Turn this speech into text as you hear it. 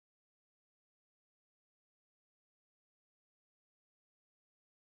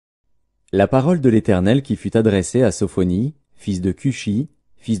La parole de l'Éternel qui fut adressée à Sophonie, fils de Cushi,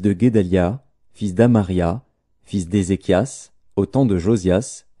 fils de Guédalia, fils d'Amaria, fils d'Ézéchias, au temps de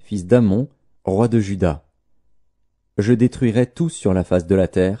Josias, fils d'Amon, roi de Juda. Je détruirai tout sur la face de la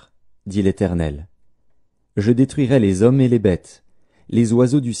terre, dit l'Éternel. Je détruirai les hommes et les bêtes, les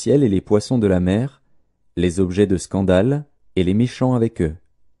oiseaux du ciel et les poissons de la mer, les objets de scandale et les méchants avec eux.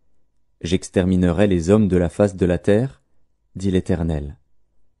 J'exterminerai les hommes de la face de la terre, dit l'Éternel.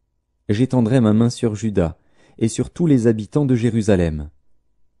 J'étendrai ma main sur Juda et sur tous les habitants de Jérusalem.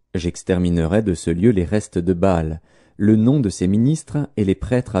 J'exterminerai de ce lieu les restes de Baal, le nom de ses ministres et les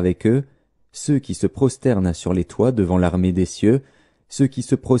prêtres avec eux, ceux qui se prosternent sur les toits devant l'armée des cieux, ceux qui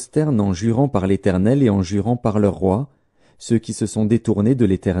se prosternent en jurant par l'Éternel et en jurant par leur roi, ceux qui se sont détournés de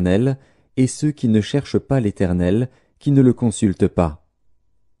l'Éternel, et ceux qui ne cherchent pas l'Éternel, qui ne le consultent pas.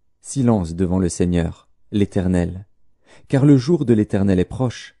 Silence devant le Seigneur, l'Éternel, car le jour de l'Éternel est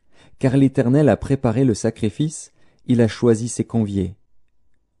proche, car l'Éternel a préparé le sacrifice, il a choisi ses conviés.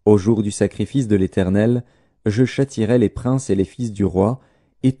 Au jour du sacrifice de l'Éternel, je châtierai les princes et les fils du roi,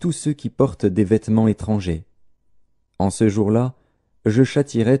 et tous ceux qui portent des vêtements étrangers. En ce jour-là, je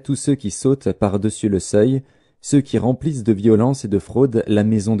châtierai tous ceux qui sautent par-dessus le seuil, ceux qui remplissent de violence et de fraude la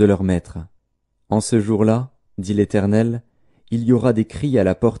maison de leur maître. En ce jour-là, dit l'Éternel, il y aura des cris à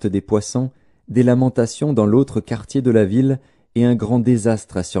la porte des poissons, des lamentations dans l'autre quartier de la ville, et un grand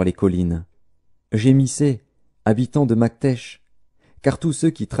désastre sur les collines. Gémissez, habitants de Maktesh, car tous ceux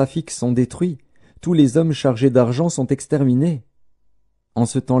qui trafiquent sont détruits, tous les hommes chargés d'argent sont exterminés. En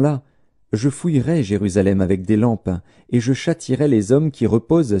ce temps-là, je fouillerai Jérusalem avec des lampes, et je châtierai les hommes qui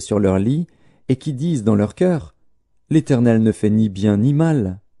reposent sur leur lit, et qui disent dans leur cœur, l'Éternel ne fait ni bien ni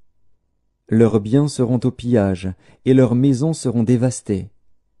mal. Leurs biens seront au pillage, et leurs maisons seront dévastées.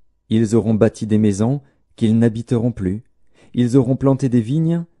 Ils auront bâti des maisons qu'ils n'habiteront plus, ils auront planté des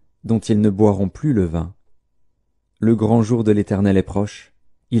vignes dont ils ne boiront plus le vin. Le grand jour de l'Éternel est proche,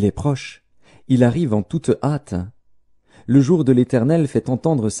 il est proche, il arrive en toute hâte. Le jour de l'Éternel fait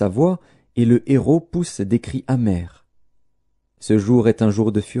entendre sa voix, et le héraut pousse des cris amers. Ce jour est un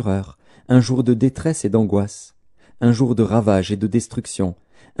jour de fureur, un jour de détresse et d'angoisse, un jour de ravage et de destruction,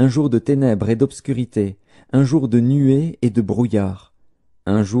 un jour de ténèbres et d'obscurité, un jour de nuées et de brouillard,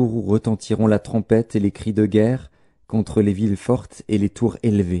 un jour où retentiront la trompette et les cris de guerre contre les villes fortes et les tours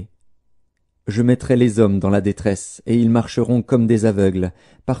élevées. Je mettrai les hommes dans la détresse, et ils marcheront comme des aveugles,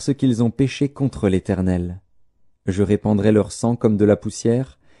 parce qu'ils ont péché contre l'Éternel. Je répandrai leur sang comme de la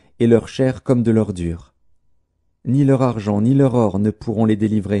poussière, et leur chair comme de l'ordure. Ni leur argent ni leur or ne pourront les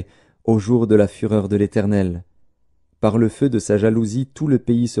délivrer au jour de la fureur de l'Éternel. Par le feu de sa jalousie tout le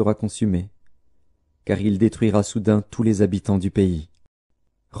pays sera consumé, car il détruira soudain tous les habitants du pays.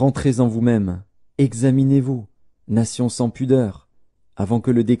 Rentrez en vous-même, examinez-vous, nation sans pudeur, avant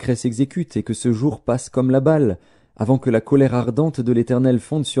que le décret s'exécute et que ce jour passe comme la balle, avant que la colère ardente de l'Éternel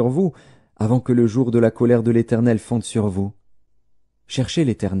fonde sur vous, avant que le jour de la colère de l'Éternel fonde sur vous. Cherchez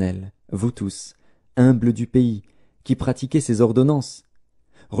l'Éternel, vous tous, humbles du pays, qui pratiquez ses ordonnances.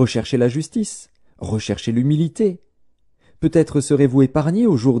 Recherchez la justice, recherchez l'humilité. Peut-être serez-vous épargnés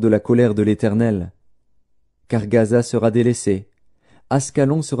au jour de la colère de l'Éternel. Car Gaza sera délaissée,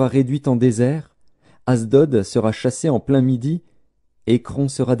 Ascalon sera réduite en désert, Asdod sera chassé en plein midi, Écron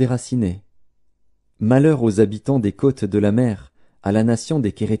sera déraciné. Malheur aux habitants des côtes de la mer, à la nation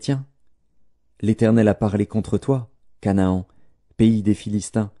des Kérétiens. L'Éternel a parlé contre toi, Canaan, pays des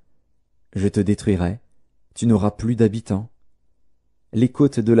Philistins. Je te détruirai, tu n'auras plus d'habitants. Les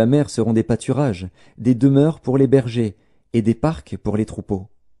côtes de la mer seront des pâturages, des demeures pour les bergers, et des parcs pour les troupeaux.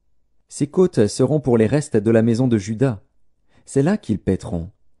 Ces côtes seront pour les restes de la maison de Juda. C'est là qu'ils paîtront.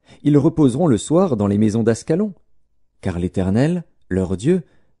 Ils reposeront le soir dans les maisons d'Ascalon. Car l'Éternel, leur Dieu,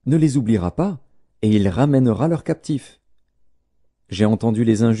 ne les oubliera pas, et il ramènera leurs captifs. J'ai entendu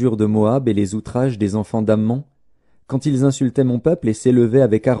les injures de Moab et les outrages des enfants d'Ammon, quand ils insultaient mon peuple et s'élevaient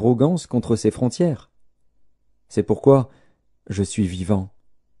avec arrogance contre ses frontières. C'est pourquoi je suis vivant,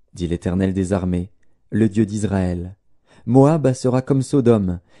 dit l'Éternel des armées, le Dieu d'Israël. Moab sera comme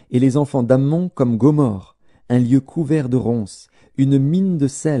Sodome, et les enfants d'Ammon comme Gomorrhe, un lieu couvert de ronces, une mine de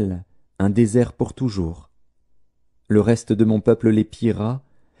sel, un désert pour toujours. Le reste de mon peuple les pillera,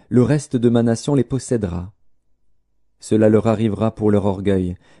 le reste de ma nation les possédera. Cela leur arrivera pour leur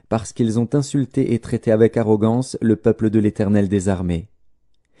orgueil, parce qu'ils ont insulté et traité avec arrogance le peuple de l'Éternel des armées.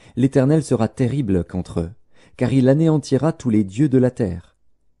 L'Éternel sera terrible contre eux, car il anéantira tous les dieux de la terre.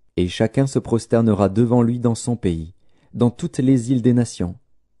 Et chacun se prosternera devant lui dans son pays, dans toutes les îles des nations.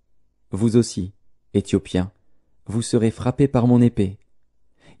 Vous aussi, Éthiopiens, vous serez frappés par mon épée.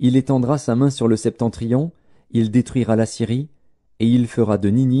 Il étendra sa main sur le septentrion, il détruira la Syrie, et il fera de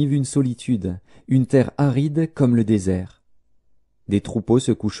Ninive une solitude, une terre aride comme le désert. Des troupeaux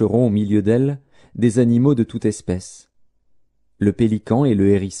se coucheront au milieu d'elle, des animaux de toute espèce. Le pélican et le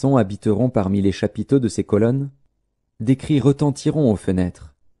hérisson habiteront parmi les chapiteaux de ses colonnes. Des cris retentiront aux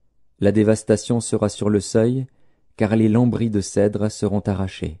fenêtres. La dévastation sera sur le seuil, car les lambris de cèdre seront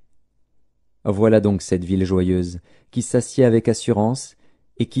arrachés. Voilà donc cette ville joyeuse, qui s'assied avec assurance,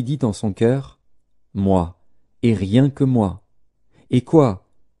 et qui dit en son cœur, « Moi, et rien que moi. » Et quoi?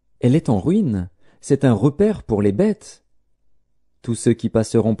 Elle est en ruine, c'est un repaire pour les bêtes. Tous ceux qui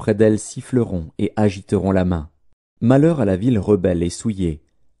passeront près d'elle siffleront et agiteront la main. Malheur à la ville rebelle et souillée,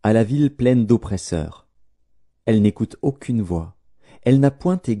 à la ville pleine d'oppresseurs. Elle n'écoute aucune voix, elle n'a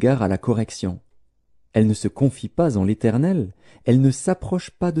point égard à la correction. Elle ne se confie pas en l'Éternel, elle ne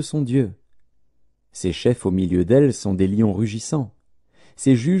s'approche pas de son Dieu. Ses chefs au milieu d'elle sont des lions rugissants.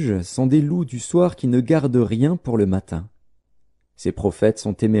 Ses juges sont des loups du soir qui ne gardent rien pour le matin. Ses prophètes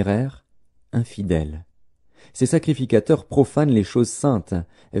sont téméraires, infidèles. Ses sacrificateurs profanent les choses saintes,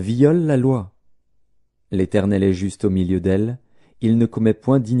 violent la loi. L'Éternel est juste au milieu d'elle, il ne commet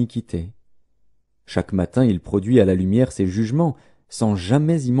point d'iniquité. Chaque matin il produit à la lumière ses jugements, sans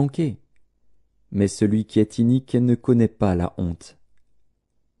jamais y manquer. Mais celui qui est inique ne connaît pas la honte.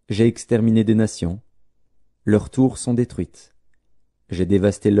 J'ai exterminé des nations, leurs tours sont détruites. J'ai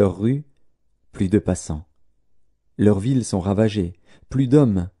dévasté leurs rues, plus de passants. Leurs villes sont ravagées, plus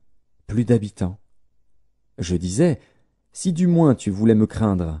d'hommes, plus d'habitants. Je disais, si du moins tu voulais me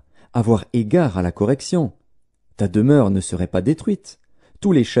craindre, avoir égard à la correction, ta demeure ne serait pas détruite,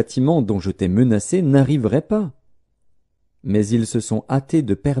 tous les châtiments dont je t'ai menacé n'arriveraient pas. Mais ils se sont hâtés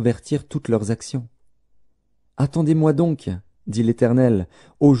de pervertir toutes leurs actions. Attendez-moi donc, dit l'Éternel,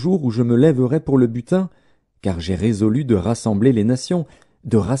 au jour où je me lèverai pour le butin, car j'ai résolu de rassembler les nations,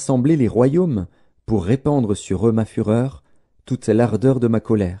 de rassembler les royaumes, pour répandre sur eux ma fureur, toute l'ardeur de ma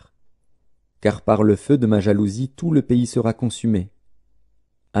colère. Car par le feu de ma jalousie tout le pays sera consumé.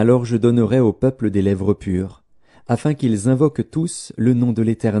 Alors je donnerai au peuple des lèvres pures, afin qu'ils invoquent tous le nom de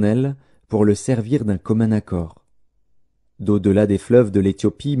l'Éternel, pour le servir d'un commun accord. D'au-delà des fleuves de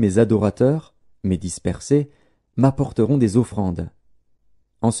l'Éthiopie, mes adorateurs, mes dispersés, m'apporteront des offrandes.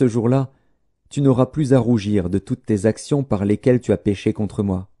 En ce jour-là, tu n'auras plus à rougir de toutes tes actions par lesquelles tu as péché contre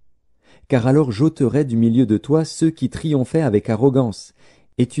moi. Car alors j'ôterai du milieu de toi ceux qui triomphaient avec arrogance,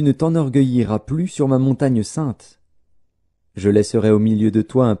 et tu ne t'enorgueilliras plus sur ma montagne sainte. Je laisserai au milieu de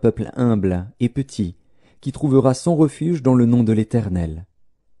toi un peuple humble et petit, qui trouvera son refuge dans le nom de l'Éternel.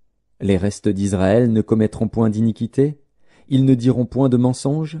 Les restes d'Israël ne commettront point d'iniquité, ils ne diront point de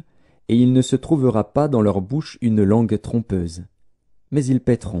mensonge, et il ne se trouvera pas dans leur bouche une langue trompeuse. Mais ils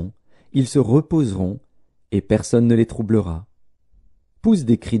paîtront, ils se reposeront, et personne ne les troublera. Pousse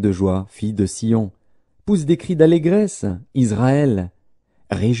des cris de joie, fille de Sion, pousse des cris d'allégresse, Israël.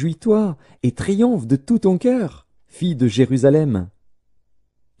 Réjouis-toi et triomphe de tout ton cœur, fille de Jérusalem.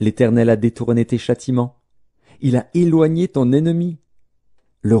 L'Éternel a détourné tes châtiments, il a éloigné ton ennemi.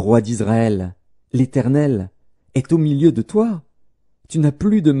 Le roi d'Israël, l'Éternel, est au milieu de toi. Tu n'as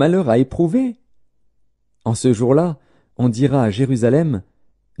plus de malheur à éprouver. En ce jour-là, on dira à Jérusalem,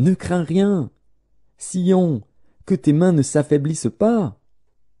 « Ne crains rien. Sion, que tes mains ne s'affaiblissent pas. »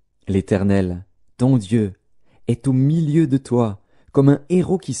 L'Éternel, ton Dieu, est au milieu de toi, comme un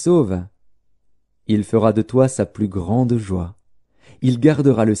héros qui sauve. Il fera de toi sa plus grande joie. Il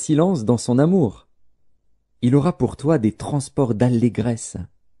gardera le silence dans son amour. Il aura pour toi des transports d'allégresse.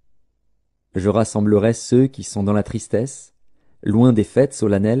 Je rassemblerai ceux qui sont dans la tristesse, loin des fêtes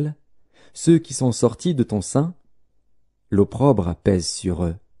solennelles, ceux qui sont sortis de ton sein. L'opprobre pèse sur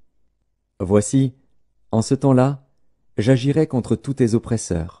eux. Voici, en ce temps-là, j'agirai contre tous tes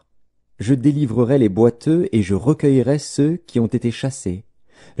oppresseurs. Je délivrerai les boiteux et je recueillerai ceux qui ont été chassés.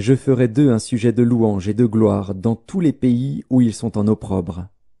 Je ferai d'eux un sujet de louange et de gloire dans tous les pays où ils sont en opprobre.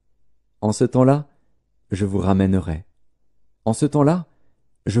 En ce temps-là, je vous ramènerai. En ce temps-là,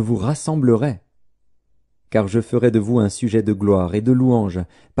 je vous rassemblerai. Car je ferai de vous un sujet de gloire et de louange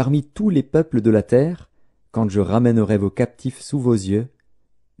parmi tous les peuples de la terre, quand je ramènerai vos captifs sous vos yeux,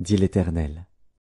 dit l'Éternel.